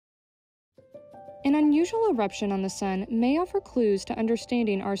An unusual eruption on the Sun may offer clues to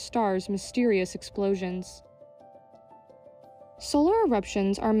understanding our star's mysterious explosions. Solar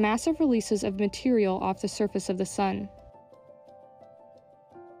eruptions are massive releases of material off the surface of the Sun.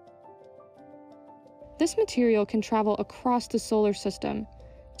 This material can travel across the solar system,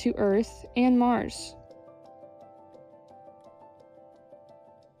 to Earth and Mars.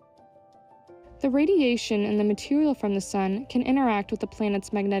 The radiation and the material from the Sun can interact with the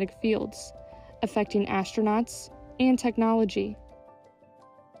planet's magnetic fields, affecting astronauts and technology.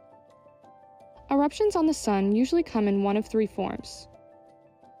 Eruptions on the Sun usually come in one of three forms: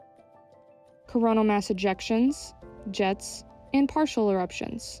 coronal mass ejections, jets, and partial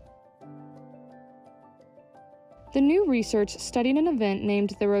eruptions. The new research studied an event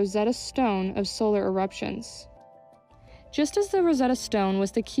named the Rosetta Stone of solar eruptions. Just as the Rosetta Stone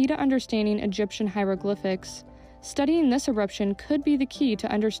was the key to understanding Egyptian hieroglyphics, studying this eruption could be the key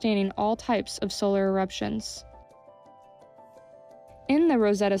to understanding all types of solar eruptions. In the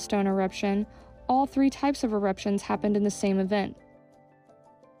Rosetta Stone eruption, all three types of eruptions happened in the same event.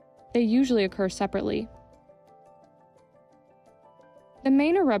 They usually occur separately. The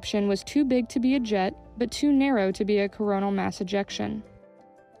main eruption was too big to be a jet, but too narrow to be a coronal mass ejection.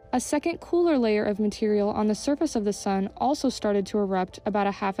 A second cooler layer of material on the surface of the Sun also started to erupt about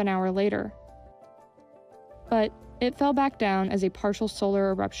a half an hour later. But it fell back down as a partial solar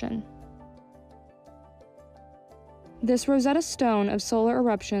eruption. This Rosetta Stone of solar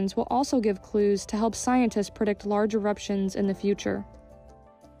eruptions will also give clues to help scientists predict large eruptions in the future.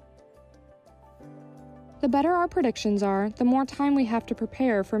 The better our predictions are, the more time we have to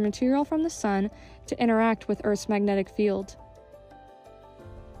prepare for material from the Sun to interact with Earth's magnetic field.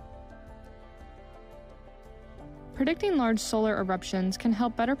 Predicting large solar eruptions can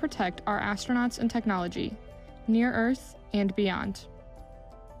help better protect our astronauts and technology, near Earth and beyond.